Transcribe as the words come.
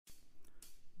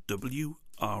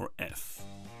WRF,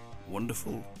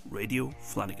 Wonderful Radio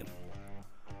Flanagan.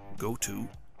 Go to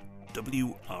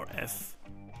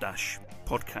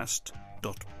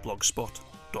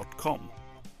wrf-podcast.blogspot.com.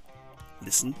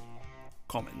 Listen,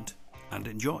 comment and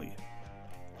enjoy.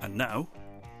 And now,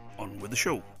 on with the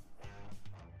show.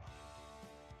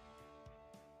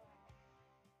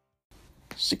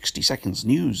 60 Seconds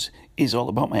News is all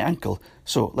about my ankle,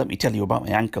 so let me tell you about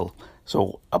my ankle.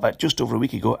 So about just over a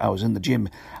week ago, I was in the gym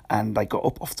and I got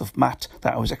up off the mat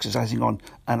that I was exercising on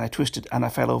and I twisted and I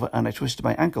fell over and I twisted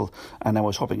my ankle and I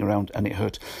was hopping around and it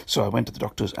hurt. So I went to the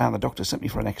doctors and the doctor sent me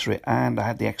for an x-ray and I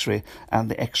had the x-ray and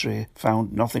the x-ray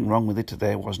found nothing wrong with it.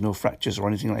 There was no fractures or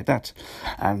anything like that.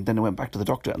 And then I went back to the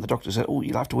doctor and the doctor said, oh,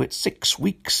 you'll have to wait 6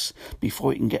 weeks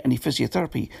before you can get any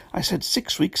physiotherapy. I said,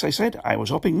 6 weeks? I said, I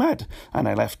was hopping mad. And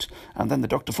I left. And then the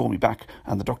doctor phoned me back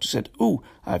and the doctor said, oh,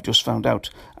 I've just found out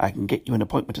I can get you an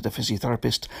appointment at the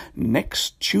physiotherapist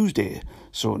next Tuesday.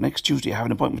 So next Tuesday I have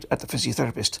an appointment at the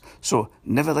physiotherapist. So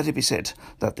never let it be said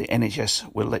that the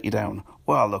NHS will let you down.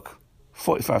 Well, look,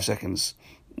 45 seconds.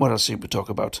 What else should we talk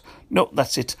about? No,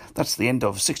 that's it. That's the end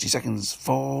of 60 seconds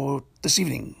for this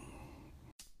evening.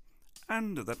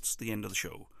 And that's the end of the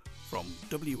show. From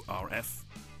WRF,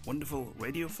 Wonderful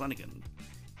Radio Flanagan,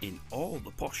 in all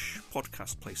the posh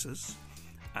podcast places,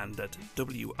 and at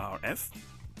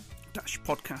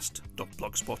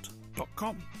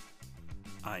wrf-podcast.blogspot.com.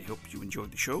 I hope you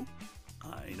enjoyed the show.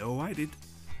 I know I did.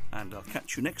 And I'll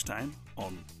catch you next time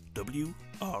on WRF.